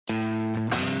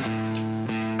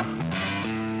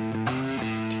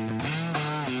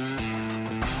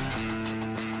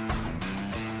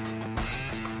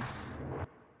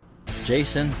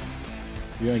Jason,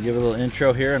 you want to give a little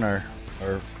intro here in our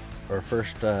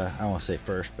first, I don't want to say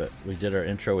first, but we did our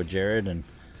intro with Jared, and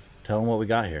tell him what we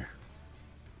got here.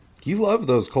 You love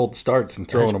those cold starts and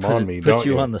throwing them on me, don't you? Put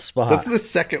you on the spot. That's the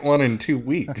second one in 2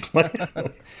 weeks.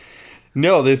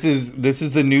 No, this is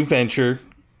the new venture.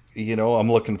 You know,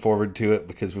 I'm looking forward to it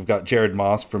because we've got Jared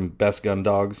Moss from Best Gun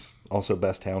Dogs, also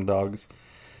Best Hound Dogs,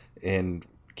 and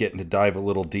getting to dive a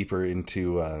little deeper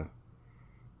into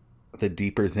the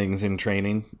deeper things in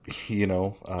training, you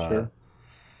know. Sure.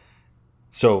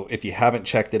 So if you haven't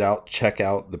checked it out, check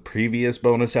out the previous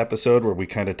bonus episode where we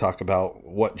kind of talk about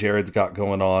what Jared's got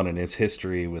going on and his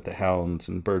history with the hounds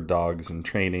and bird dogs and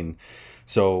training.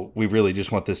 So we really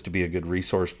just want this to be a good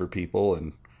resource for people.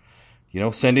 And, you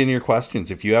know, send in your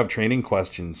questions. If you have training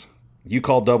questions, you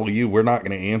call W, we're not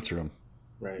going to answer them.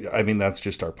 Right. I mean, that's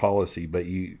just our policy, but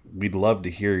we'd love to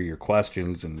hear your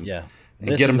questions and, Yeah.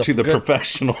 and get them to the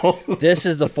professionals. This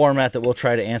is the format that we'll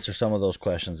try to answer some of those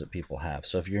questions that people have.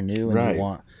 So if you're new and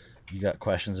Right. you got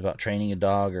questions about training a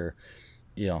dog, or,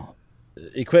 you know,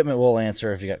 equipment we'll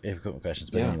answer if you got equipment questions.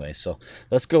 But anyway, so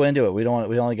let's go into it. We're going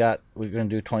to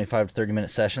do 25 to 30 minute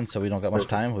sessions, so we don't got much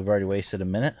time. We've already wasted a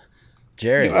minute.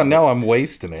 Jared. Yeah, now I'm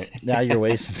wasting it. Now you're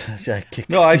wasting.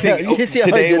 No, I think you see how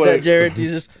today I did what that, Jared? You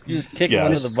just kick him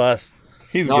under Yes. the bus.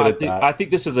 He's No, good I at think, that. I think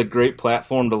this is a great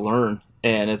platform to learn,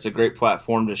 and it's a great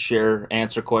platform to share,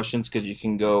 answer questions, because you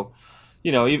can go,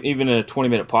 you know, even in a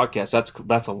 20-minute podcast,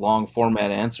 that's a long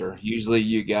format answer. Usually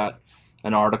you got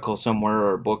an article somewhere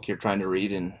or a book you're trying to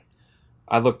read, and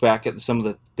I look back at some of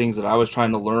the things that I was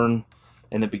trying to learn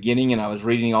in the beginning, and I was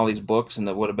reading all these books, and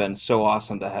that would have been so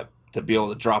awesome to be able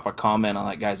to drop a comment on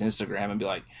that guy's Instagram and be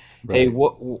like, hey,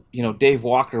 what, you know, Dave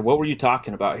Walker, what were you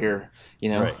talking about here? You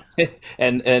know, right.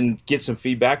 and get some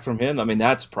feedback from him. I mean,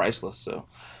 that's priceless.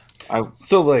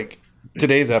 So like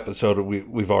today's episode,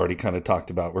 we've already kind of talked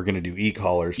about, we're going to do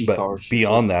e-collars, but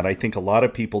beyond that, I think a lot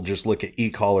of people just look at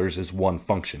e-collars as one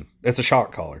function. It's a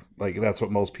shock collar. Like that's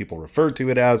what most people refer to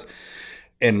it as.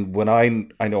 And when I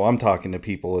know I'm talking to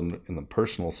people in the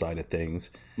personal side of things,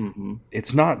 mm-hmm.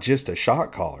 It's not just a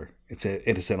shock collar. It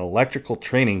is an electrical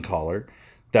training collar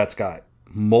that's got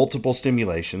multiple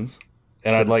stimulations.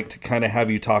 And I'd like to kind of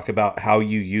have you talk about how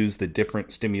you use the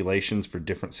different stimulations for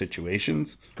different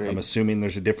situations. Great. I'm assuming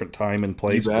there's a different time and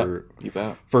place You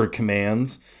bet. for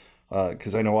commands.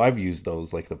 Because I know I've used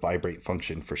those, like the vibrate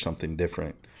function, for something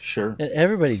different. Sure.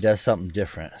 Everybody does something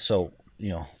different. So,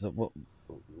 you know,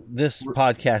 this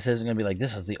podcast isn't going to be like,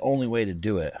 this is the only way to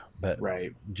do it. But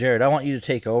right. Jared, I want you to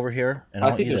take over here, and I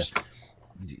want you to.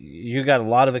 You got a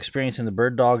lot of experience in the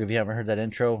bird dog. If you haven't heard that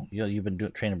intro, you've been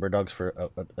training bird dogs for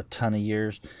a ton of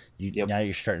years. Now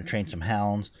you're starting to train some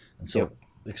hounds, and so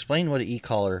explain what an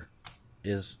e-collar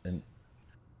is. And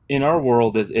in our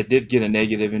world, it did get a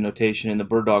negative annotation in the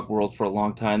bird dog world for a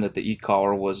long time that the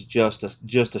e-collar was just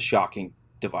a shocking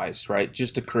device, right?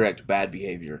 Just to correct bad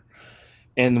behavior.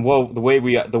 And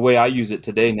the way I use it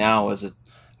today now is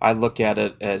I look at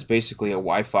it as basically a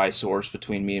Wi-Fi source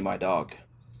between me and my dog.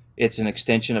 It's an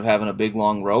extension of having a big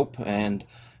long rope, and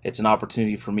it's an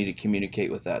opportunity for me to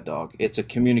communicate with that dog. It's a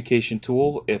communication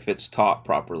tool if it's taught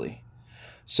properly.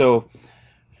 So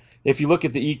if you look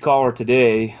at the e-collar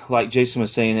today, like Jason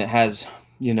was saying, it has,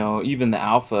 you know, even the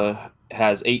Alpha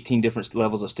has 18 different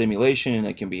levels of stimulation, and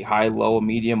it can be high, low,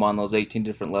 medium on those 18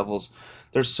 different levels.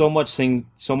 There's so much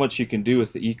you can do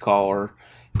with the e-collar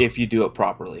if you do it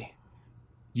properly.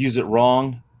 Use it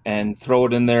wrong and throw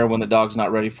it in there when the dog's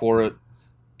not ready for it,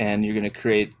 and you're going to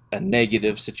create a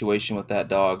negative situation with that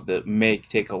dog that may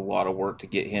take a lot of work to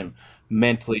get him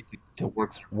mentally to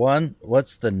work through.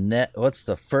 What's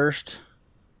the first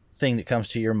thing that comes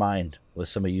to your mind with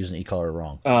somebody using e-collar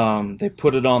wrong? They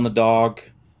put it on the dog.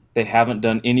 They haven't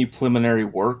done any preliminary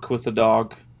work with the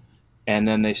dog, and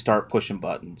then they start pushing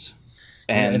buttons.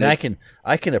 And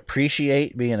I can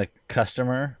appreciate being a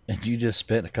customer, and you just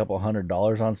spent a couple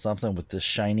 $100 on something with this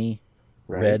shiny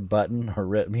red button or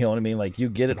red, you know what I mean? Like you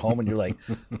get it home and you're like,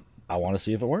 I want to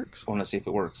see if it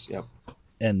works. Yep.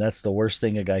 And that's the worst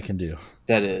thing a guy can do.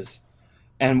 That is.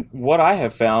 And what I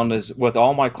have found is with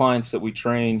all my clients that we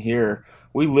train here,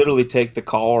 we literally take the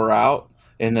collar out,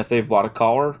 and if they've bought a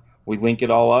collar, we link it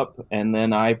all up, and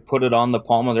then I put it on the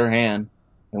palm of their hand,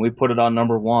 and we put it on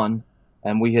number 1,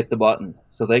 and we hit the button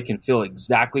so they can feel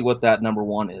exactly what that number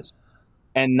 1 is.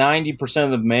 And 90%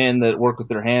 of the men that work with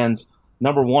their hands,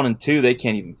 number 1 and 2, they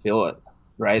can't even feel it,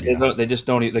 right? Yeah. They just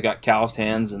don't. They got calloused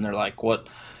hands, and they're like, "What?"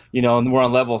 You know. And we're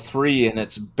on level 3, and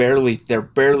they're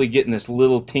barely getting this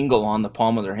little tingle on the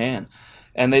palm of their hand,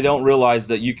 and they don't realize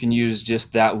that you can use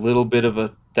just that little bit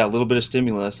of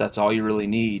stimulus. That's all you really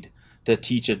need to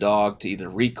teach a dog to either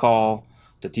recall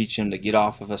to teach him to get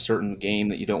off of a certain game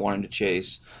that you don't want him to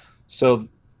chase. So,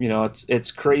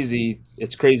 it's crazy.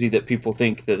 It's crazy that people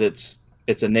think that it's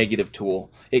a negative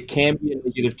tool. It can be a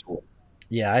negative tool.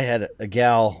 Yeah, I had a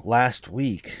gal last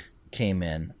week came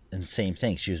in and same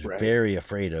thing. She was very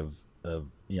afraid of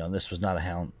this was not a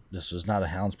hound. This was not a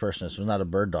hounds person. This was not a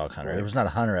bird dog hunter. It was not a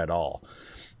hunter at all.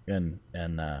 And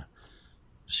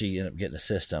she ended up getting a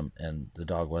system, and the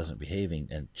dog wasn't behaving.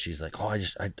 And she's like, "Oh, I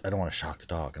don't want to shock the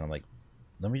dog." And I'm like,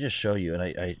 "Let me just show you." And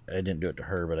I didn't do it to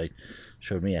her, but I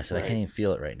showed me. I said, "I can't even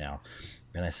feel it right now."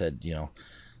 And I said,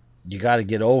 you got to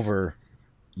get over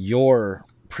your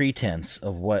pretense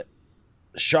of what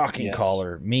shocking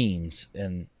collar means,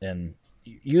 and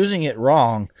using it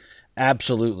wrong.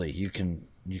 Absolutely, you can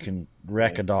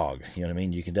wreck a dog. You know what I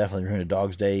mean? You can definitely ruin a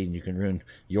dog's day, and you can ruin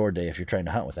your day if you're trying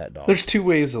to hunt with that dog. There's two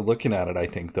ways of looking at it, I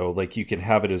think, though. Like, you can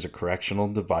have it as a correctional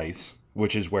device,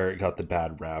 which is where it got the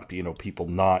bad rap. People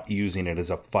not using it as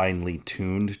a finely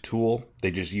tuned tool.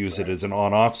 They just use it as an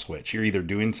on-off switch. You're either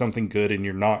doing something good and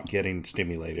you're not getting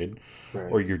stimulated,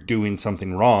 or you're doing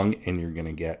something wrong and you're going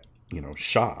to get,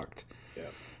 shocked. Yeah.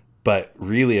 But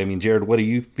really, I mean, Jared, what do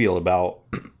you feel about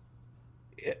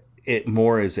it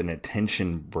more as an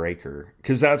attention breaker?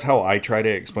 Because that's how I try to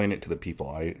explain it to the people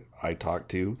I talk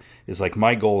to, is like,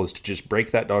 my goal is to just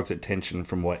break that dog's attention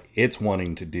from what it's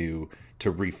wanting to do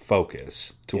to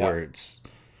refocus to where it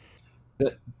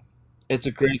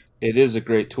is a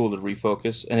great tool to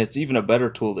refocus, and it's even a better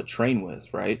tool to train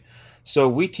with, right? So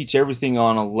we teach everything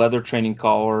on a leather training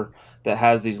collar that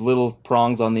has these little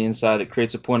prongs on the inside. It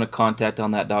creates a point of contact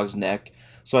on that dog's neck.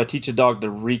 So I teach a dog to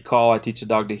recall, I teach a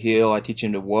dog to heel, I teach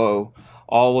him to whoa,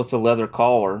 all with the leather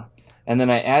collar. And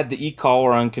then I add the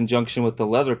e-collar in conjunction with the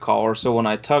leather collar. So when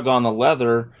I tug on the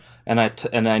leather and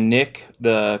I nick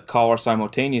the collar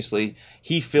simultaneously,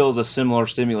 he feels a similar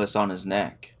stimulus on his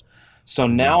neck. So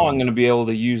now I'm going to be able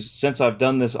to use, since I've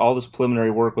done all this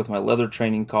preliminary work with my leather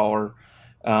training collar,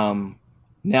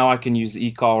 now I can use the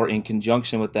e-collar in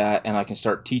conjunction with that, and I can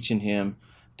start teaching him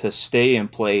to stay in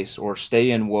place, or stay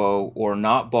in whoa, or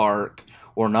not bark,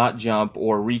 or not jump,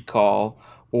 or recall,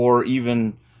 or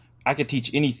even I could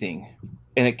teach anything,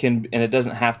 and it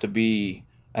doesn't have to be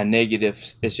a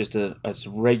negative. It's just a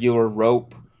regular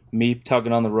rope, me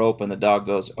tugging on the rope, and the dog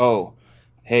goes, "Oh,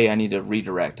 hey, I need to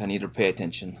redirect. I need to pay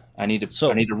attention. I need to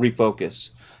refocus."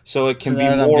 So it can be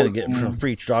more. I'm going to get from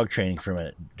free dog training for a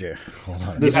minute, Jared. Hold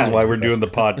on. This is why we're doing the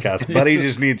podcast. Buddy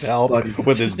just needs help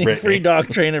with his Brittany. Free dog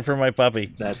training for my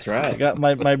puppy. That's right. I got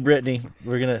my Brittany.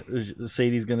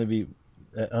 Sadie's going to be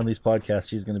on these podcasts.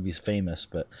 She's going to be famous,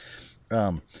 but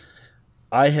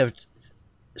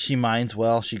she minds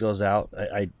well. She goes out.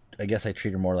 I guess I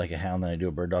treat her more like a hound than I do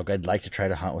a bird dog. I'd like to try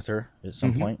to hunt with her at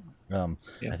some point.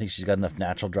 I think she's got enough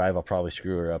natural drive. I'll probably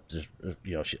screw her up.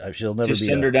 She'll never just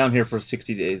send her down here for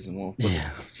 60 days and we'll. Yeah,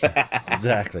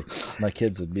 exactly. My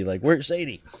kids would be like, "Where's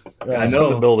Sadie?" I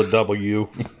know the build a W.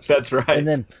 That's right. And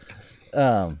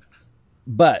then,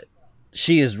 but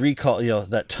she is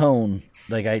that tone.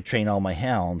 Like, I train all my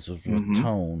hounds with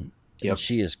tone. Yep. And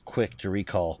she is quick to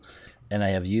recall, and I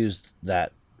have used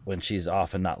that when she's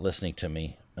off and not listening to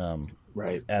me.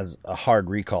 Right. As a hard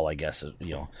recall, I guess,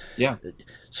 Yeah.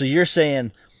 So you're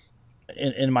saying,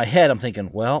 in my head, I'm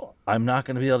thinking, well, I'm not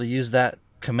going to be able to use that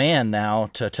command now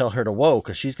to tell her to whoa,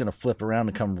 because she's going to flip around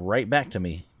and come right back to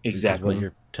me. Exactly. What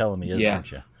you're telling me,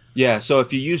 aren't you? Yeah. So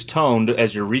if you use tone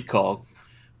as your recall,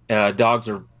 dogs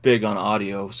are big on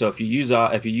audio. So if you use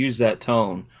that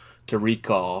tone to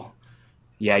recall,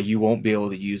 you won't be able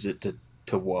to use it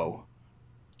to whoa.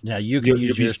 Yeah, you can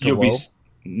use yours to whoa.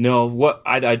 No, what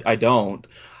I don't.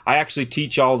 I actually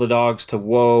teach all the dogs to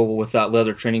whoa with that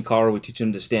leather training collar. We teach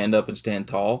them to stand up and stand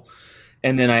tall.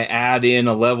 And then I add in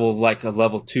a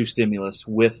level 2 stimulus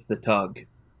with the tug.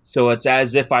 So it's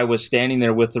as if I was standing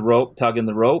there with the rope, tugging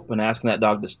the rope and asking that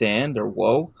dog to stand or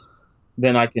whoa.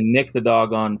 Then I can nick the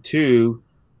dog on 2,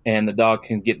 and the dog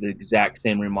can get the exact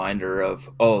same reminder of,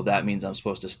 oh, that means I'm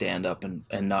supposed to stand up and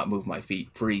not move my feet,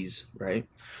 freeze, right?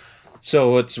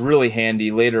 So it's really handy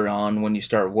later on when you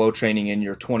start whoa training and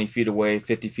you're 20 feet away,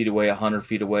 50 feet away, 100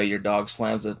 feet away, your dog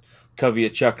slams a covey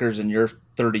of chuckers and you're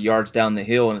 30 yards down the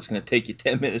hill, and it's going to take you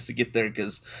 10 minutes to get there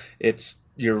because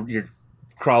you're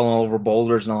crawling over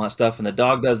boulders and all that stuff. And the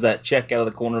dog does that check out of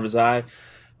the corner of his eye,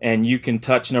 and you can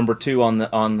touch number 2 on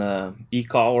the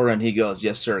e-collar, and he goes,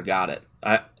 "Yes, sir, got it."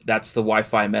 That's the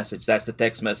Wi-Fi message. That's the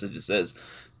text message that says,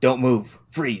 "Don't move,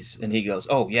 freeze." And he goes,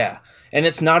 "Oh, yeah." And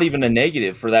it's not even a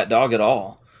negative for that dog at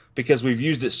all, because we've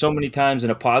used it so many times in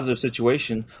a positive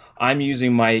situation. I'm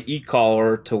using my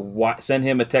e-collar to send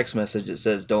him a text message that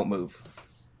says, "Don't move."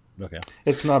 Okay.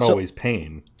 It's not always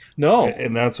pain. No.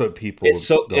 And that's what people it's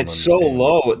so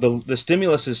low. The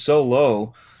stimulus is so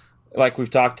low. Like we've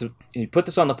talked to, you put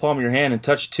this on the palm of your hand and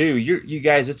touch 2. You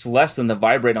guys, it's less than the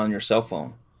vibrate on your cell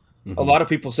phone. Mm-hmm. A lot of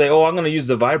people say, "Oh, I'm going to use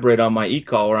the vibrate on my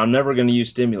e-collar. I'm never going to use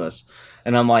stimulus."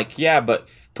 And I'm like, "Yeah, but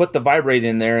put the vibrate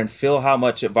in there and feel how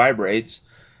much it vibrates.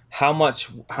 How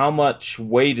much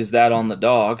weight is that on the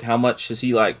dog? How much is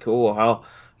he like? Oh, how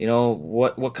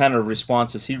what kind of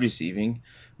response is he receiving?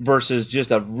 Versus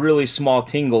just a really small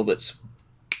tingle that's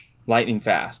lightning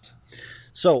fast."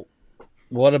 So,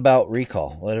 what about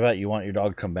recall? What about you want your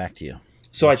dog to come back to you?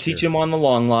 So I teach him on the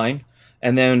long line.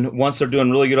 And then once they're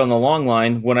doing really good on the long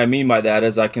line, what I mean by that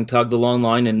is I can tug the long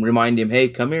line and remind him, "Hey,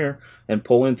 come here," and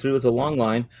pull him through with the long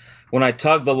line. When I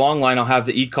tug the long line, I'll have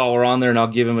the e-collar on there and I'll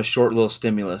give him a short little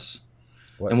stimulus.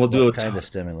 And we'll do what kind of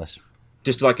stimulus?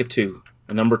 Just like a 2,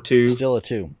 a number 2. Still a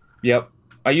 2. Yep.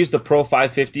 I use the Pro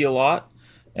 550 a lot,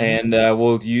 and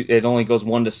it only goes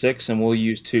 1 to 6, and we'll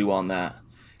use 2 on that.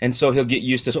 And so he'll get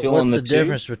used to feeling the 2. What's the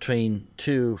difference between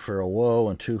 2 for a whoa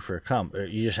and 2 for a come? Or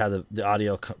you just have the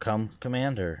audio come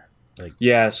command, or like?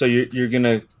 Yeah, so you're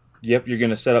gonna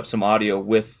set up some audio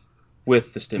with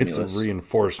the stimulus. It's a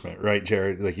reinforcement, right,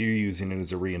 Jared? Like you're using it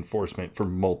as a reinforcement for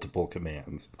multiple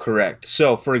commands. Correct.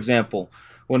 So, for example,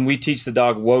 when we teach the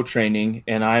dog whoa training,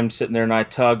 and I'm sitting there and I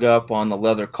tug up on the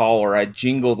leather collar, I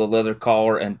jingle the leather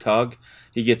collar and tug.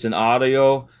 He gets an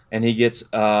audio and he gets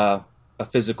a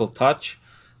physical touch.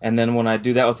 And then when I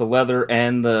do that with the leather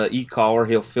and the e-collar,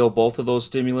 he'll feel both of those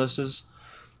stimuluses.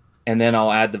 And then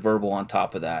I'll add the verbal on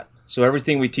top of that. So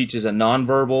everything we teach is a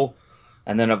nonverbal,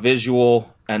 and then a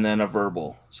visual, and then a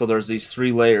verbal. So there's these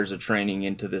 3 layers of training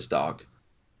into this dog.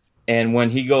 And when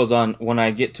he goes on, when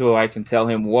I get to it, I can tell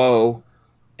him whoa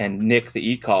and nick the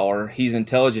e-collar. He's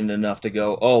intelligent enough to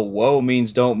go, "Oh, whoa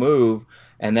means don't move."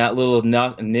 And that little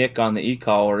nick on the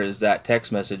e-collar is that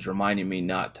text message reminding me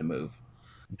not to move.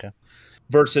 Okay.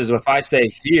 Versus if I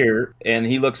say here and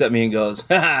he looks at me and goes,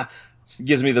 "Ha,"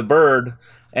 gives me the bird,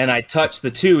 and I touch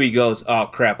the 2, he goes, "Oh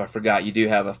crap, I forgot you do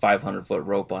have a 500-foot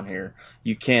rope on here.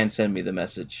 You can send me the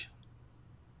message."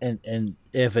 And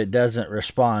if it doesn't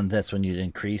respond, that's when you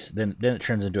increase. Then it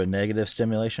turns into a negative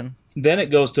stimulation. Then it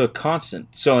goes to a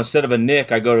constant. So instead of a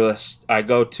nick, I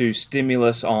go to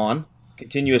stimulus on,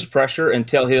 continuous pressure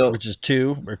until he'll, which is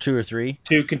 2 or 2 or 3.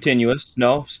 2 continuous.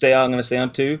 No, I'm going to stay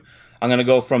on 2. I'm going to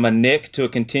go from a nick to a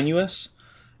continuous,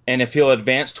 and if he'll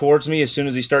advance towards me as soon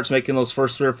as he starts making those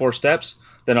first 3 or 4 steps,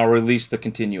 then I'll release the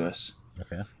continuous.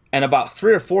 Okay. And about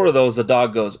 3 or 4 of those, the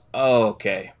dog goes, "Oh,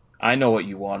 okay, I know what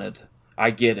you wanted. I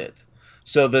get it."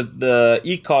 So the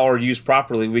e-collar used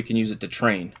properly, we can use it to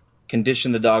train,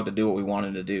 condition the dog to do what we want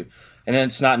him to do. And then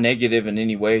it's not negative in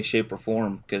any way, shape, or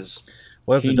form. Because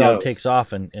what if the dog takes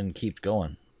off and keeps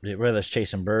going? Whether it's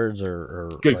chasing birds or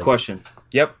good question.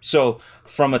 Yep. So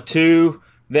from a 2,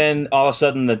 then all of a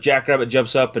sudden the jackrabbit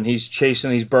jumps up and he's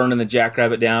burning the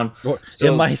jackrabbit down. So,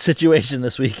 in my situation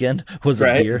this weekend was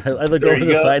a deer. I look over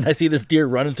the side and I see this deer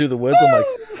running through the woods. I'm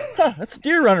like, that's a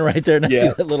deer running right there. And I see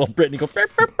that little Brittany go, burp,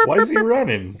 burp, burp, why is he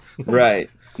running? Right.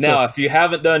 Now, if you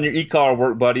haven't done your e-collar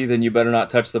work, buddy, then you better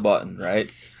not touch the button,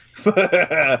 right?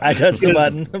 I touched the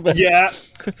button. Yeah.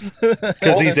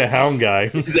 Because he's a hound guy.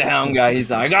 He's a hound guy.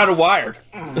 He's like, "I got a wire."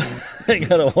 I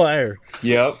got a wire.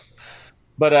 Yep.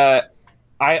 But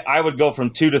I would go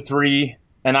from 2 to 3,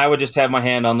 and I would just have my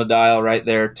hand on the dial right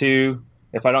there. 2,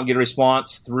 if I don't get a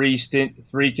response, 3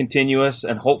 continuous,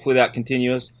 and hopefully that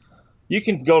continuous. You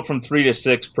can go from 3 to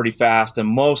 6 pretty fast, and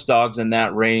most dogs in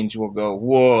that range will go,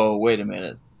 "Whoa, wait a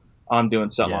minute, I'm doing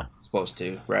something I'm supposed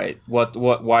to." Right?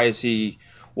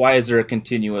 Why is there a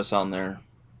continuous on there?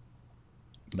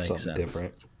 Makes something sense.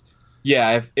 Different.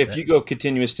 Yeah, if you go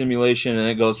continuous stimulation and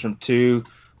it goes from 2,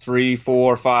 3,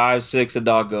 4, 5, 6, the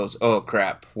dog goes, "Oh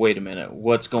crap! Wait a minute,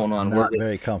 what's going on?" Not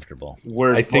very comfortable.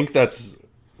 I think that's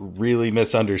really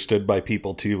misunderstood by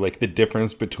people too. Like the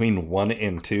difference between 1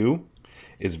 and 2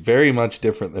 is very much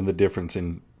different than the difference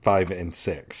in 5 and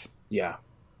 6. Yeah,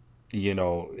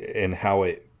 and how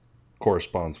it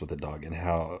corresponds with the dog and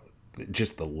how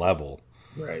just the level.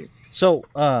 Right. So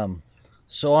on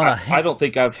I don't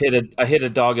think I hit a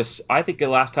dog. I think the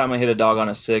last time I hit a dog on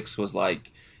a 6 was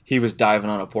like he was diving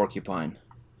on a porcupine.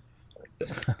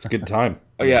 It's a good time.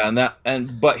 Oh yeah,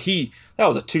 but that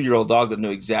was a 2-year-old dog that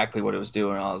knew exactly what it was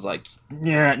doing. I was like,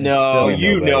 "Yeah,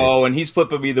 no, and he's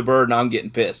flipping me the bird, and I'm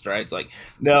getting pissed. Right? It's like,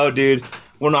 "No, dude,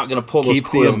 we're not going to pull those Keep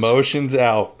quills." the emotions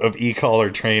out of e-collar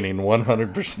training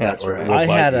 100%. That's right.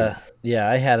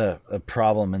 I had a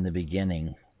problem in the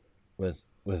beginning with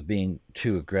being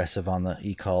too aggressive on the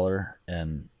e-collar,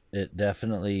 and it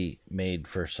definitely made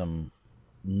for some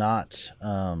not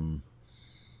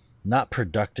not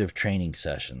productive training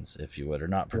sessions, if you would, or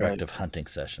not productive hunting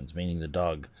sessions, meaning the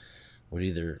dog would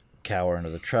either cower under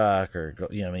the truck or go,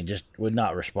 just would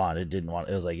not respond. It didn't want.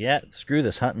 It was like, yeah, screw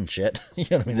this hunting shit.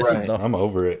 I'm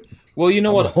over it. Well, you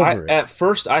know what? At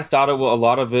first, I thought a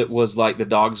lot of it was like the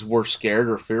dogs were scared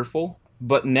or fearful,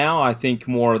 but now I think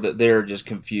more that they're just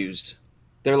confused.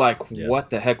 They're like, what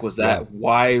the heck was that? Yeah.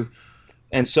 Why?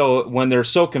 And so when they're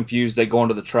so confused, they go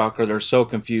into the truck, or they're so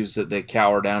confused that they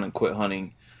cower down and quit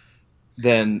hunting.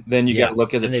 Then you got to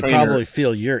look as a trainer. They probably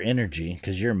feel your energy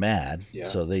because you're mad. Yeah.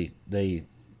 So they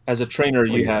as a trainer,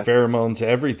 you have pheromones,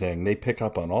 everything. They pick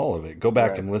up on all of it. Go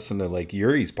back and listen to like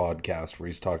Yuri's podcast where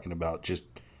he's talking about just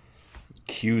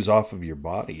cues off of your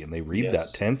body, and they read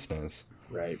that tenseness.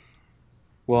 Right.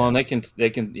 Well, and they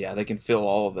can feel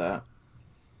all of that.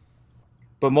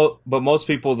 But most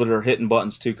people that are hitting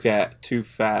buttons too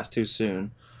fast, too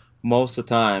soon, most of the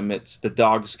time it's the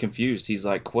dog's confused. He's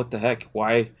like, "What the heck?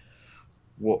 Why?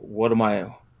 What am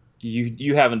I?"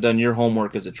 You haven't done your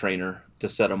homework as a trainer to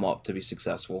set him up to be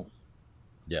successful.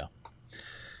 Yeah.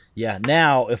 Yeah.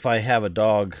 Now, if I have a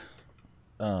dog,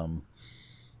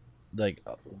 like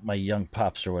my young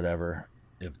pups or whatever,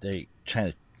 if they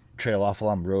try to trail off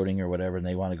while I'm roading or whatever, and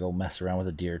they want to go mess around with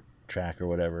a deer track or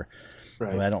whatever.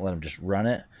 Right. I don't let them just run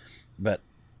it, but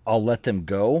I'll let them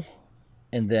go,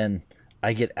 and then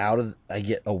I get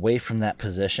away from that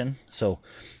position. So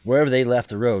wherever they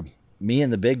left the road, me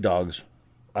and the big dogs,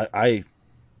 I'm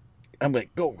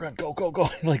like, go, run, go.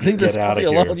 Like, leave this puppy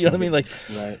alone. You know what I mean? Like,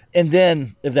 and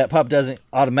then if that pup doesn't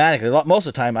automatically, most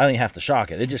of the time I don't even have to shock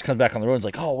it. It just comes back on the road and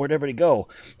it's like, oh, where'd everybody go?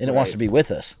 And it wants to be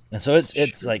with us. And so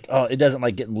it's like, oh, it doesn't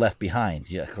like getting left behind.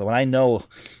 Yeah. So when I know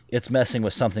it's messing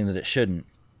with something that it shouldn't,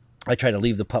 I try to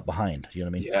leave the pup behind. You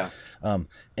know what I mean? Yeah.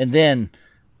 And then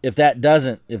if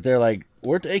they're like,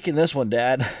 we're taking this one,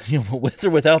 Dad, with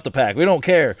or without the pack, we don't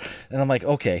care. And I'm like,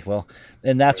 okay, well,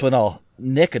 and that's when I'll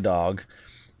nick a dog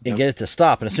and get it to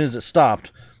stop. And as soon as it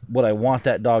stopped, what I want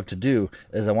that dog to do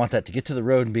is I want that to get to the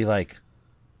road and be like,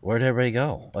 where'd everybody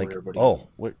go? Like,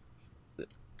 what?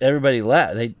 Everybody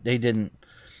left. They didn't.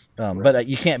 But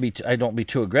you can't be. I don't be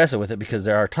too aggressive with it because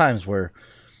there are times where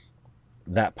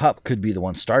that pup could be the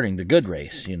one starting the good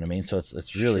race. You know what I mean? So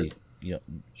it's really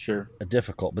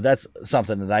difficult. But that's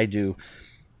something that I do.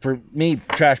 For me,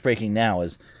 trash breaking now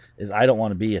is I don't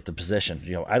want to be at the position.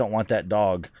 I don't want that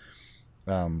dog.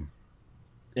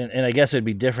 And I guess it'd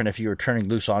be different if you were turning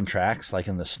loose on tracks, like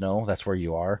in the snow. That's where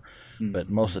you are. Mm-hmm. But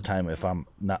most of the time, if I'm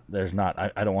not,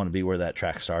 I don't want to be where that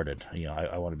track started.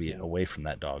 I want to be away from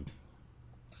that dog.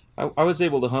 I was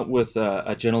able to hunt with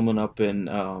a gentleman up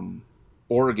in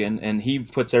Oregon, and he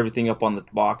puts everything up on the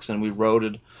box, and we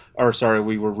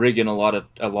were rigging a lot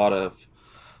of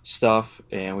stuff,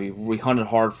 and we hunted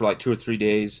hard for like 2 or 3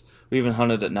 days. We even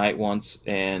hunted at night once,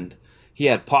 and he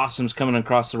had possums coming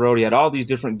across the road. He had all these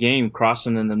different game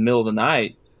crossing in the middle of the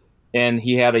night, and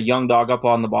he had a young dog up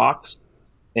on the box.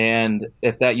 And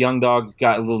if that young dog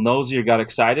got a little nosy or got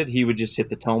excited, he would just hit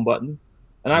the tone button.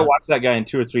 And I watched that guy in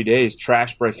 2 or 3 days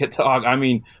trash break a dog. I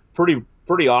mean, pretty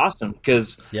awesome,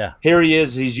 because here he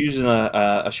is. He's using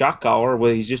a shock collar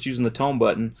where he's just using the tone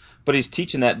button, but he's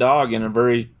teaching that dog in a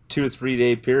very 2 or 3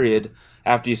 day period.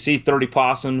 After you see 30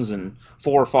 possums and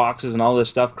 4 foxes and all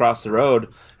this stuff cross the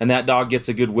road, and that dog gets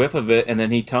a good whiff of it, and then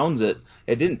he tones it.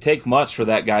 It didn't take much for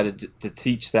that guy to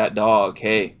teach that dog,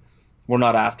 hey, we're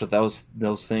not after those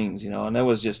things, And it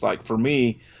was just like, for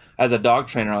me, as a dog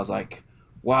trainer, I was like,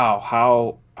 wow,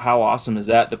 how awesome is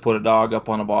that to put a dog up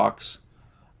on a box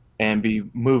and be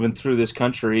moving through this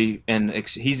country, and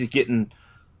he's getting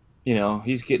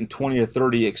 20 or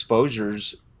 30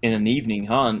 exposures in an evening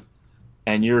hunt,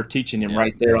 and you're teaching him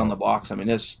right there on the box. I mean,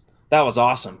 that was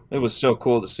awesome. It was so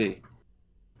cool to see.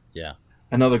 Yeah.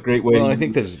 Another great way. Well, I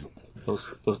think there's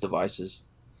those devices.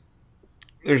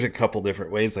 There's a couple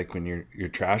different ways. Like when you're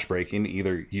trash breaking,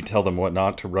 either you tell them what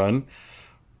not to run,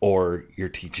 or you're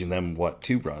teaching them what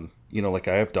to run. Like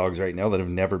I have dogs right now that have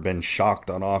never been shocked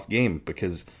on off game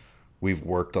because we've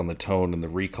worked on the tone and the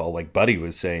recall, like Buddy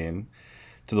was saying,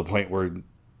 to the point where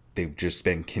they've just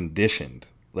been conditioned.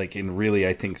 Like, and really,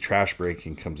 I think trash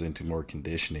breaking comes into more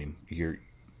conditioning.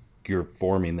 You're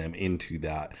forming them into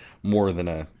that more than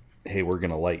a, hey, we're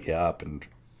going to light you up and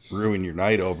ruin your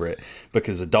night over it.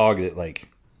 Because a dog that like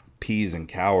pees and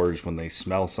cowers when they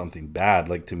smell something bad,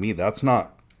 like to me, that's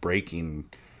not breaking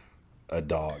a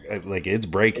dog. Like it's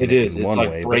breaking it in one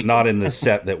way, but not in the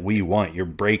set that we want. You're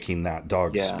breaking that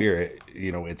dog's spirit.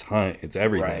 It's hunt, it's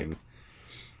everything. Right.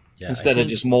 Yeah, instead of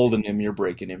just molding him, you're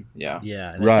breaking him. Yeah.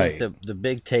 Yeah. And I think the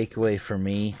big takeaway for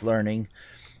me learning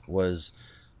was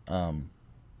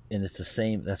and it's the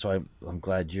same. That's why I'm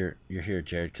glad you're here,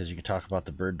 Jared, because you can talk about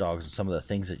the bird dogs and some of the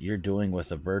things that you're doing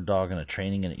with a bird dog and a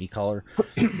training and an e-collar,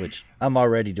 which I'm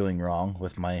already doing wrong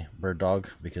with my bird dog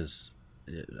because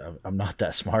I'm not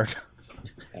that smart.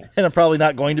 And I'm probably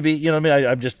not going to be, you know what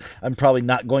I mean? I'm probably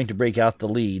not going to break out the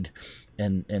lead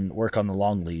and work on the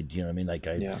long lead. You know what I mean? Like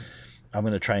I'm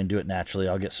going to try and do it naturally.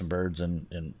 I'll get some birds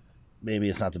and maybe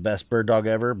it's not the best bird dog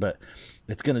ever, but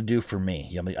it's going to do for me.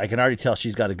 You know, I can already tell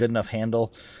she's got a good enough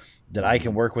handle that I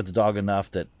can work with the dog enough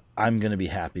that I'm going to be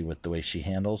happy with the way she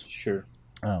handles. Sure.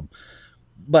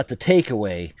 But the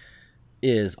takeaway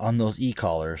is on those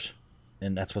e-collars,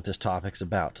 and that's what this topic's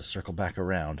about, to circle back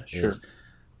around, is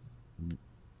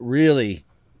really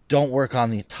don't work on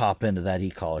the top end of that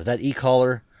e-collar. That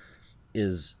e-collar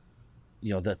is,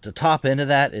 you know, the top end of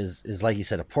that is like you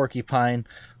said, a porcupine,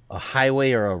 a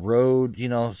highway or a road, you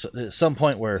know, so at some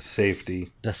point where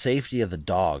the safety of the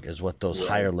dog is what those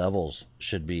higher levels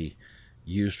should be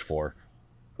used for,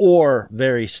 or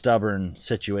very stubborn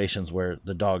situations where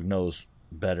the dog knows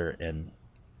better and,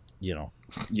 you know.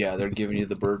 Yeah, they're giving you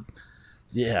the bird.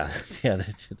 Yeah.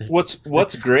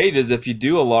 What's great is if you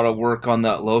do a lot of work on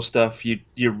that low stuff, you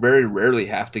very rarely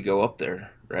have to go up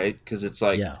there, right? Because it's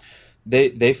like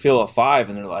they feel a 5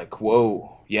 and they're like,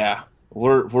 whoa, yeah.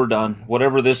 We're done.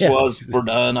 Whatever this was, we're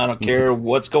done. I don't care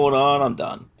what's going on. I'm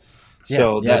done.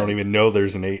 So they don't even know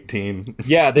there's an 18.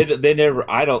 They never.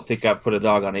 I don't think I've put a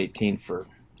dog on 18 for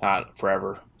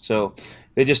forever. So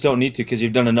they just don't need to because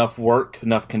you've done enough work,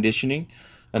 enough conditioning,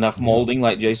 enough molding.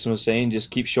 Like Jason was saying,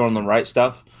 just keep showing them right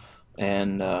stuff.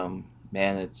 And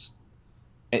man, it's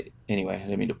anyway. I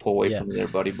didn't mean to pull away from you there,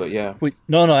 buddy. But yeah,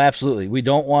 no, absolutely. We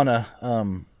don't want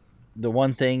to. The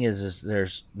one thing is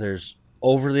there's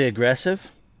overly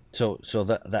aggressive, so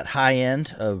that high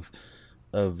end of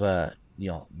you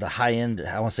know, the high end,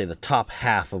 I want to say the top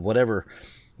half of whatever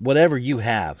you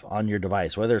have on your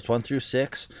device, whether it's 1 through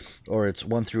 6 or it's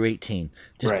 1 through 18,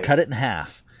 just cut it in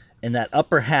half, and that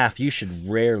upper half you should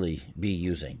rarely be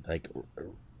using. Like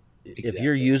if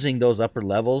you're using those upper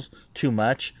levels too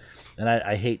much, and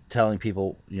I hate telling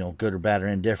people, you know, good or bad or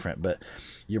indifferent, but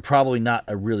you're probably not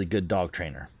a really good dog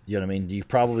trainer. You know what I mean? You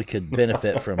probably could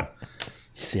benefit from.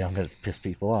 See, I'm going to piss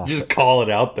people off. Just call it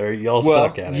out there. Y'all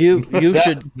suck at it. You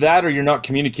should that, or you're not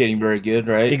communicating very good,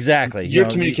 right? Exactly. Your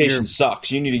communication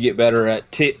sucks. You need to get better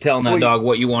at telling that dog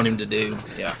what you want him to do.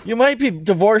 Yeah. You might be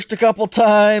divorced a couple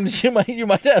times. You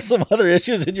might have some other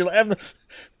issues in your life.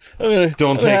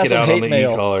 Don't take it out on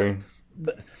the e-collar.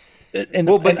 And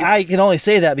I can only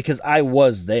say that because I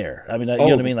was there. I mean, you know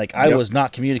what I mean? Like, I was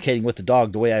not communicating with the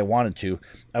dog the way I wanted to.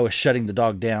 I was shutting the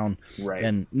dog down. Right.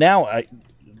 And now,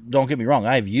 don't get me wrong,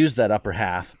 I've used that upper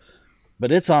half,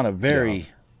 but it's on a very,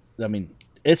 I mean,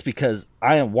 it's because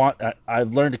I've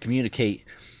learned to communicate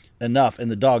enough, and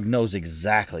the dog knows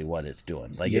exactly what it's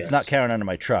doing. Like, it's not carrying under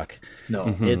my truck. No.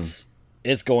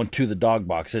 It's going to the dog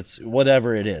box. It's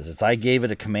whatever it is. I gave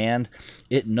it a command.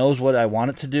 It knows what I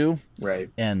want it to do. Right.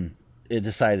 And it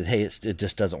decided, hey, it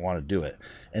just doesn't want to do it.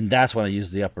 And that's when I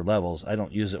use the upper levels. I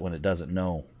don't use it when it doesn't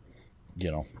know,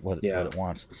 you know, what it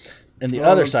wants. And the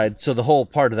other side, so the whole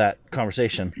part of that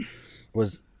conversation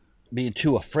was being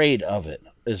too afraid of it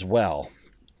as well.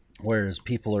 Whereas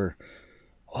people are,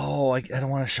 I don't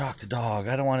want to shock the dog.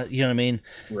 I don't want to, you know what I mean?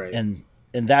 Right. And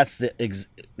that's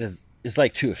it's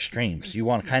like two extremes. You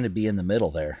want to kind of be in the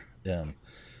middle there.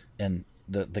 And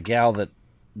the gal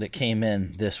that came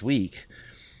in this week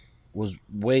was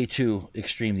way too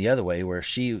extreme the other way, where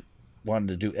she wanted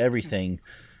to do everything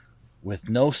with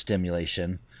no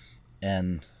stimulation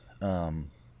and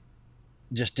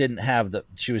just didn't have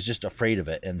she was just afraid of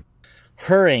it. And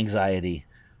her anxiety,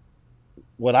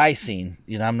 what I seen,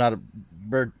 you know, I'm not a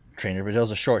bird trainer, but it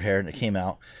was a short hair and it came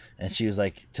out, and she was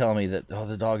like telling me that,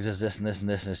 the dog does this and this and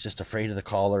this, and it's just afraid of the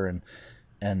collar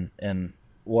and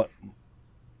what,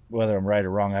 whether I'm right or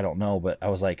wrong, I don't know, but I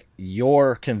was like,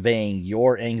 you're conveying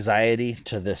your anxiety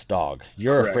to this dog.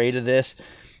 You're Correct. Afraid of this,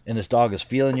 and this dog is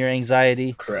feeling your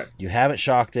anxiety. Correct. You haven't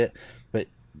shocked it, but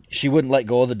she wouldn't let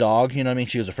go of the dog. You know what I mean?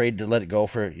 She was afraid to let it go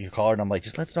for your collar, and I'm like,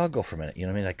 just let the dog go for a minute. You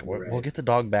know what I mean? Like, we'll get the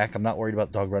dog back. I'm not worried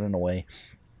about the dog running away,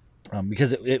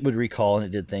 because it would recall and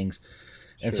it did things.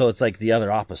 And so it's like the other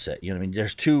opposite. You know what I mean?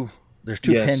 There's two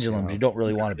pendulums you don't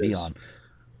really want to be on.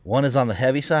 One is on the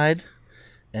heavy side,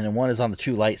 and then one is on the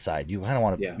too light side. You kind of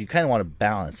want to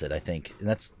balance it, I think, and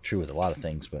that's true with a lot of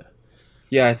things. But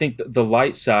yeah, I think the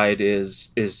light side is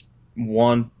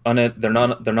one. They're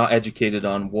not educated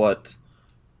on what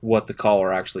the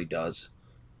collar actually does.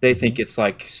 They think it's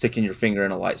like sticking your finger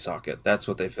in a light socket. That's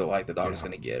what they feel like the dog is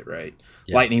going to get, right?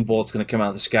 Yeah. Lightning bolt's going to come out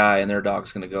of the sky, and their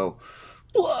dog's going to go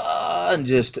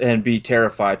and be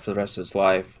terrified for the rest of its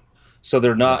life. So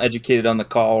they're not educated on the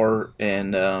collar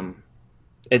and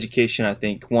education. I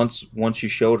think once you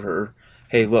showed her,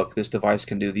 hey, look, this device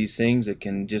can do these things. It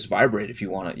can just vibrate if you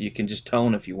want it. You can just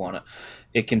tone if you want it.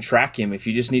 It can track him. If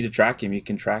you just need to track him, you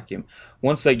can track him.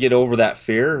 Once they get over that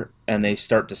fear and they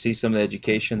start to see some of the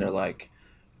education, they're like,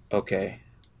 okay,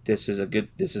 this is a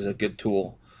good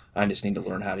tool. I just need to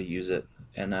learn how to use it.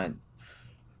 And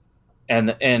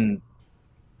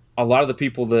a lot of the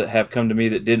people that have come to me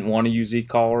that didn't want to use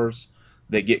e-collars,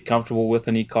 that get comfortable with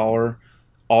an e-collar,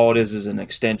 all it is an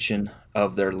extension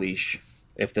of their leash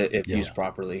if used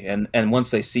properly. And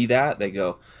once they see that, they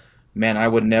go, man,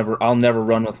 I'll never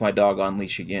run with my dog on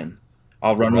leash again.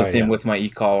 I'll run with him with my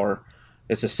e-collar.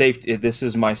 It's a safety. This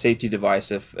is my safety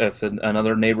device. If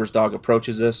another neighbor's dog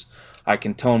approaches this, I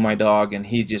can tone my dog, and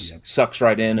he just sucks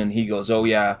right in, and he goes, "Oh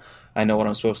yeah, I know what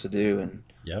I'm supposed to do."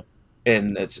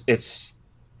 And it's.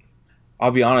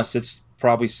 I'll be honest, it's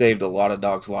probably saved a lot of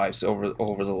dogs' lives over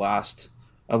the last,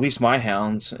 at least my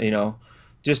hounds.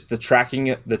 Just the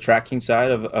tracking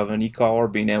side of an e-collar,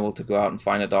 being able to go out and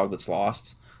find a dog that's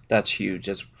lost. That's huge.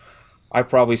 I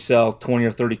probably sell 20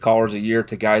 or 30 collars a year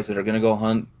to guys that are going to go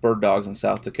hunt bird dogs in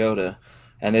South Dakota,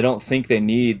 and they don't think they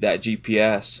need that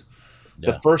GPS.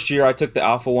 Yeah. The first year I took the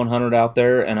Alpha 100 out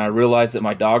there, and I realized that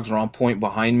my dogs were on point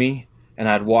behind me, and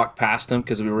I'd walk past them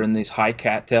because we were in these high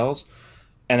cattails,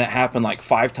 and it happened like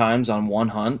 5 times on one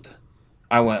hunt.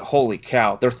 I went, holy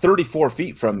cow, they're 34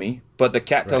 feet from me, but the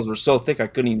cattails were so thick I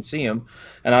couldn't even see them,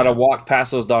 and I'd have walked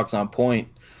past those dogs on point.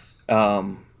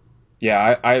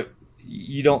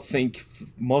 You don't think,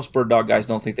 most bird dog guys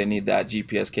don't think they need that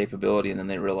GPS capability, and then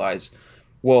they realize,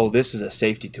 whoa, this is a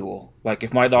safety tool. Like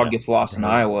if my dog gets lost in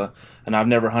Iowa and I've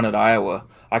never hunted Iowa,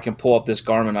 I can pull up this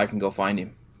Garmin, I can go find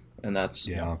him. And it's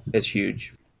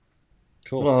huge.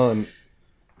 Cool. Well,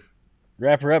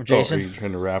 wrap her up, Jason. Are you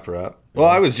trying to wrap her up? Well,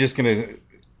 I was just going to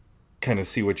kind of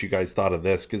see what you guys thought of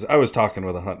this, because I was talking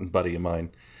with a hunting buddy of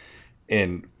mine,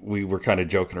 and we were kind of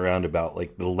joking around about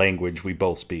like the language we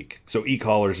both speak. So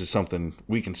e-collars is something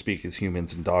we can speak as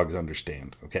humans and dogs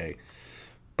understand. Okay.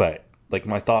 But like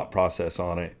my thought process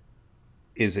on it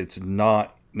is it's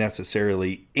not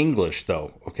necessarily English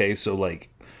though. Okay. So like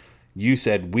you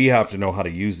said, we have to know how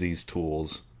to use these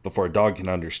tools before a dog can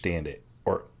understand it,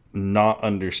 or not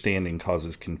understanding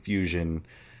causes confusion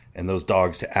and those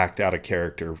dogs to act out of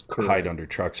character, hide under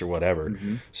trucks or whatever.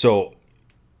 Mm-hmm. So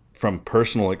from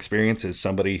personal experience, as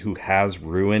somebody who has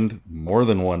ruined more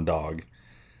than one dog,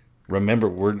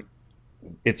 remember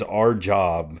it's our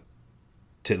job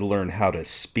to learn how to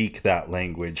speak that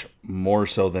language more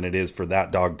so than it is for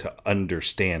that dog to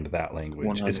understand that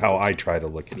language. 100%. Is how I try to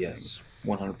look at things.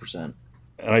 100%.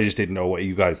 And I just didn't know what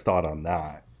you guys thought on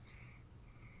that.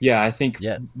 Yeah, I think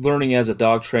learning as a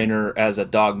dog trainer, as a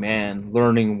dog man,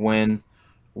 learning when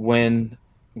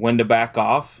to back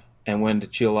off and when to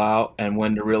chill out and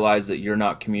when to realize that you're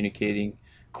not communicating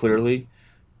clearly,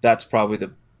 that'll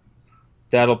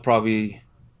probably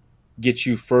get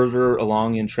you further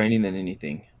along in training than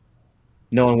anything.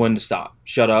 Knowing when to stop,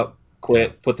 shut up,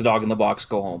 quit, put the dog in the box,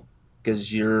 go home,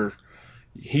 because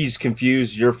he's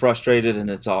confused, you're frustrated, and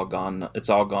it's all gone. It's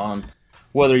all gone.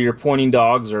 Whether you're pointing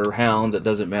dogs or hounds, it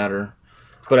doesn't matter.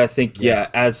 But I think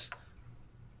as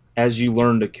you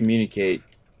learn to communicate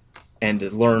and to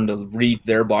learn to read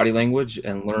their body language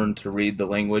and learn to read the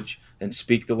language and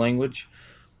speak the language,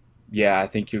 I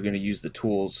think you're going to use the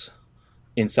tools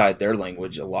inside their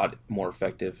language a lot more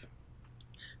effective.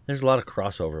 There's a lot of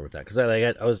crossover with that, because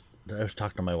I was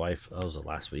talking to my wife,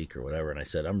 last week or whatever, and I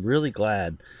said, I'm really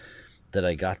glad that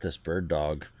I got this bird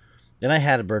dog. And I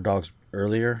had bird dogs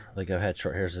earlier, like I've had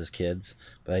short hairs as kids,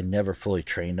 but I never fully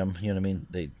trained them. You know what I mean?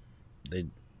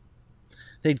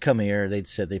 They'd come here, they'd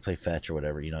sit, they'd play fetch or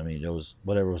whatever. You know what I mean? It was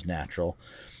whatever was natural.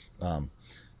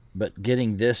 But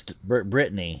getting this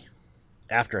Brittany,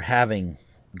 after having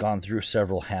gone through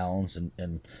several hounds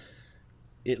and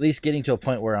at least getting to a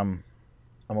point where I'm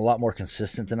a lot more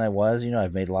consistent than I was. You know,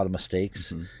 I've made a lot of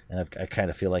mistakes, and I kind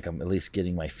of feel like I'm at least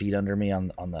getting my feet under me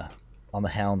on the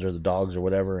hounds or the dogs or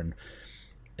whatever,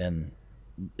 and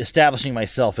establishing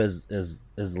myself as the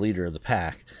leader of the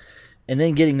pack, and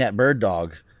then getting that bird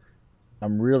dog.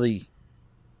 I'm really,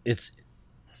 it's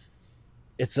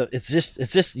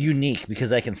just unique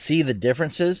because I can see the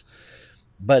differences,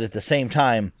 but at the same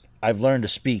time, I've learned to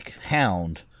speak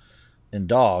hound and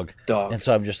dog. And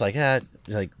so I'm just like,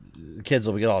 like kids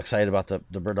will get all excited about the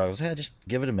bird dog. I was just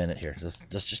give it a minute here.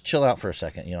 Just chill out for a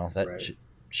second. You know, that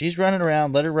she's running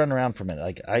around. Let her run around for a minute.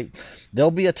 Like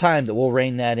there'll be a time that we'll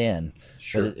rein that in.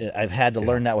 Sure. But I've had to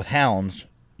learn that with hounds,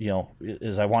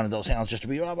 is I wanted those hounds just to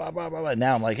be blah, blah, blah, blah, blah.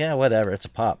 Now I'm like, yeah, whatever. It's a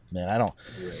pup, man. I don't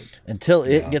until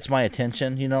it gets my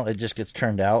attention. It just gets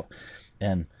turned out,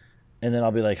 and then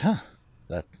I'll be like, huh,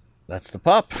 that's the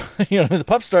pup. The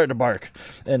pup's starting to bark,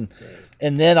 and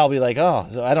then I'll be like, oh,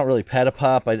 so I don't really pet a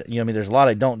pup. There's a lot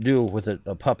I don't do with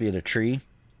a puppy at a tree,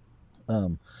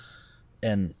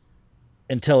 and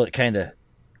until it kind of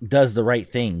does the right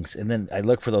things, and then I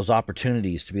look for those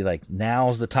opportunities to be like,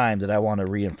 now's the time that I want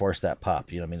to reinforce that pup.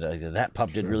 That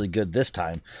pup did really good this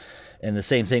time, and the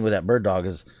same thing with that bird dog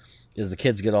is the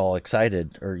kids get all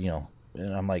excited, or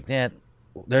and I'm like, yeah,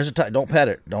 there's a time. Don't pet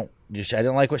it. I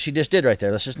didn't like what she just did right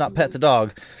there. Let's just not pet the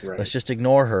dog. Right. Let's just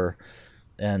ignore her,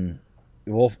 and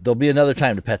there'll be another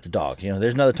time to pet the dog.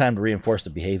 There's another time to reinforce the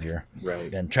behavior,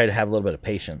 right, and try to have a little bit of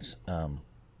patience.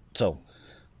 So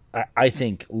I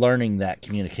think learning that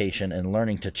communication and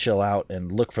learning to chill out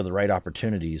and look for the right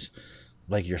opportunities,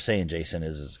 like you're saying, Jason,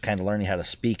 is kind of learning how to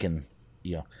speak and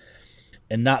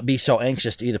not be so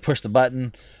anxious to either push the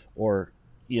button or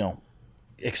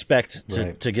expect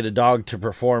to get a dog to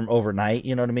perform overnight.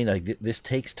 You know what I mean? Like this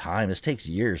takes time. This takes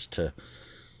years to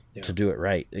do it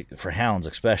right, for hounds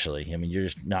especially. You're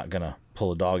just not gonna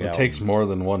pull a dog out. It takes more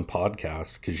than one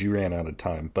podcast because you ran out of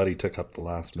time. Buddy took up the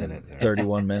last minute there.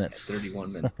 31 minutes.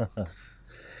 31 minutes.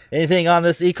 Anything on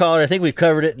this e-collar? I think we've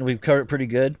covered it, and we've covered it pretty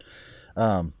good.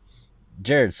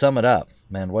 Jared, sum it up,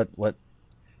 man. What's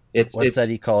that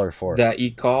e-collar for? That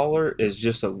e-collar is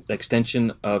just an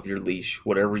extension of your leash,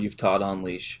 whatever you've taught on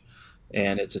leash,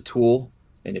 and it's a tool.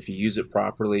 And if you use it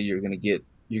properly, you're gonna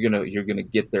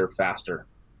get there faster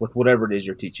with whatever it is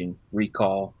you're teaching.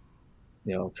 Recall,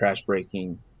 trash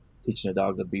breaking, teaching a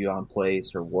dog to be on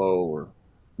place or whoa, or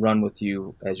run with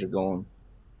you as you're going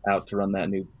out to run that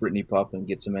new Brittany pup and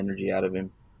get some energy out of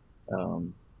him.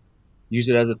 Use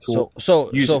it as a tool.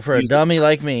 So for a dummy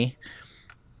like me,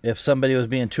 if somebody was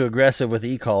being too aggressive with the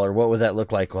e-collar, what would that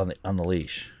look like on the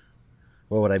leash?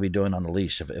 What would I be doing on the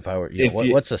leash if I were?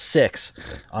 What's a 6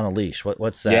 on a leash?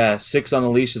 What's that? Yeah, 6 on the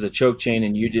leash is a choke chain,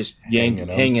 and you just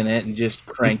hanging it and just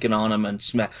cranking on them and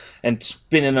and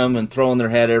spinning them and throwing their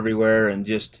head everywhere and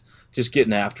just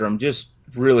getting after them, just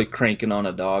really cranking on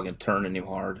a dog and turning him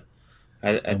hard.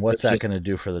 And what's that going to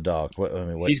do for the dog?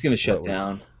 He's going to shut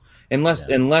down,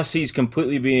 unless he's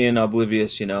completely being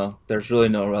oblivious. There's really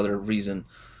no other reason.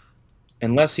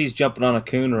 Unless he's jumping on a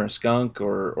coon or a skunk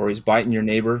or he's biting your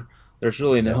neighbor. There's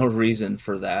really no reason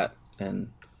for that,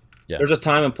 and there's a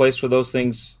time and place for those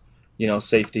things,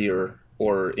 safety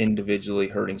or individually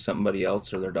hurting somebody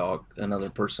else or their dog, another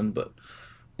person. But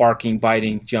barking,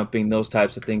 biting, jumping, those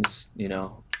types of things,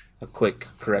 a quick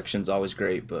correction's always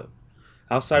great. But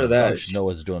outside of that, know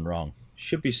what's doing wrong.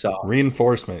 Should be soft.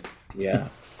 Reinforcement. Yeah,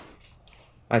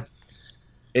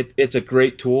 it's a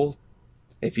great tool.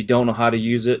 If you don't know how to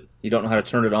use it, you don't know how to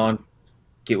turn it on,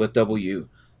 get with W.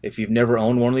 If you've never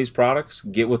owned one of these products,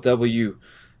 get with W.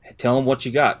 Tell them what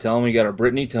you got. Tell them you got a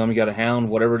Brittany. Tell them you got a hound,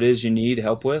 whatever it is you need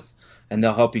help with, and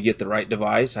they'll help you get the right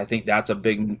device. I think that's a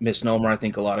big misnomer. I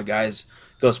think a lot of guys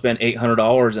go spend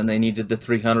 $800 and they needed the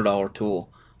 $300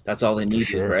 tool. That's all they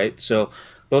needed, right? So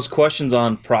those questions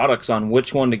on products, on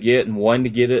which one to get and when to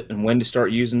get it and when to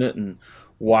start using it and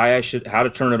how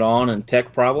to turn it on and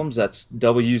tech problems, that's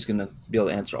W's going to be able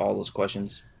to answer all those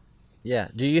questions. Yeah.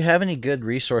 Do you have any good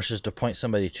resources to point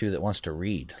somebody to that wants to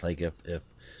read? Like if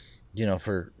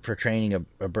for training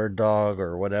a bird dog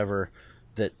or whatever,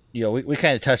 that, we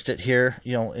kind of touched it here,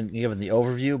 in giving the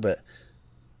overview, but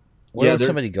where would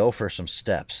somebody go for some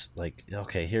steps? Like,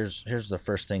 okay, here's the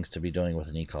first things to be doing with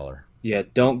an e-collar. Yeah,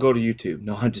 don't go to YouTube.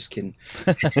 No, I'm just kidding.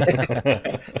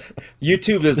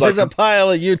 YouTube is there's a pile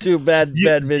of YouTube bad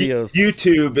videos.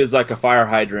 YouTube is like a fire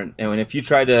hydrant, and if you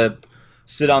try to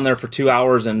sit on there for 2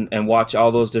 hours and watch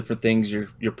all those different things,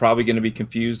 you're probably going to be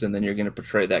confused, and then you're going to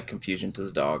portray that confusion to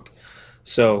the dog.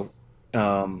 So,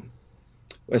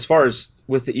 as far as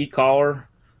with the e-collar,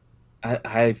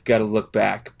 I've got to look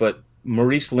back, but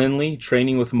Maurice Lindley,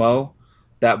 Training with Mo,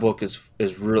 that book is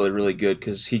really, really good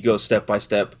because he goes step by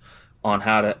step on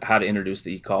how to introduce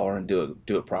the e-collar and do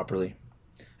it properly.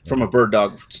 From a bird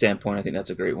dog standpoint, I think that's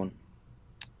a great one.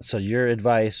 So your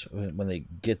advice when they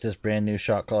get this brand new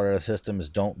shock collar out of the system is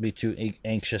don't be too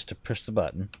anxious to push the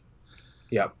button.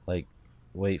 Yep. Like,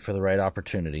 wait for the right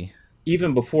opportunity.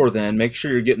 Even before then, make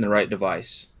sure you're getting the right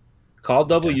device. Call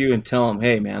W and tell them,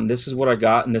 hey, man, this is what I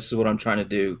got and this is what I'm trying to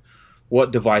do.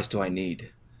 What device do I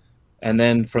need? And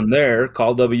then from there,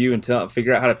 call W and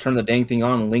figure out how to turn the dang thing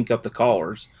on and link up the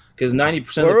collars. Because 90% of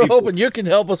people... We're hoping you can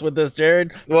help us with this,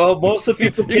 Jared. Well, most of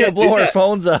people can't. You're going to blow our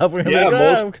phones up.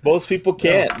 Most people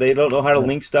can't. They don't know how to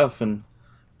link stuff. And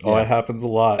it happens a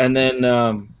lot. And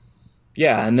then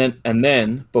Yeah, and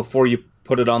then before you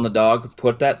put it on the dog,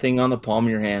 put that thing on the palm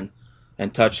of your hand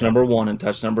and touch number 1 and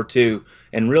touch number 2,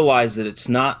 and realize that it's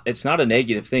not a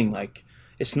negative thing. Like,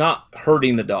 it's not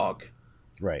hurting the dog.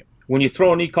 Right. When you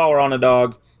throw an e-collar on a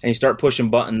dog and you start pushing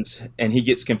buttons and he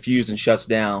gets confused and shuts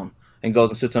down and goes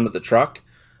and sits under the truck,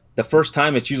 the first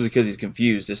time it's usually because he's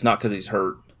confused. It's not because he's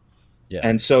hurt. Yeah.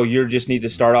 And so you just need to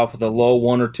start off with a low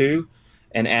 1 or 2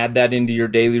 and add that into your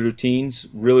daily routines,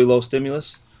 really low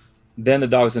stimulus. Then the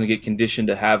dog's going to get conditioned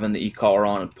to having the e-collar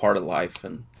on and part of life.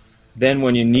 And then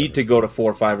when you need to go to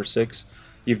 4, 5, or 6,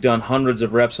 you've done hundreds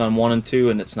of reps on 1 and 2,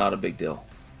 and it's not a big deal.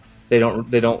 They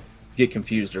don't get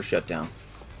confused or shut down.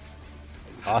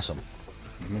 Awesome.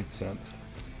 That makes sense.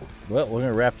 Well, we're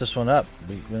going to wrap this one up.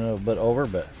 We've been a bit over,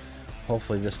 but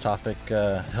hopefully this topic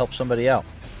helps somebody out.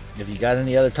 If you got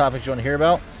any other topics you want to hear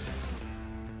about,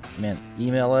 man,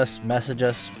 email us, message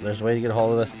us. There's a way to get a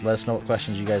hold of us. Let us know what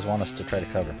questions you guys want us to try to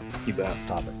cover. You bet.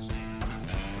 Topics.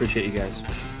 Appreciate you guys.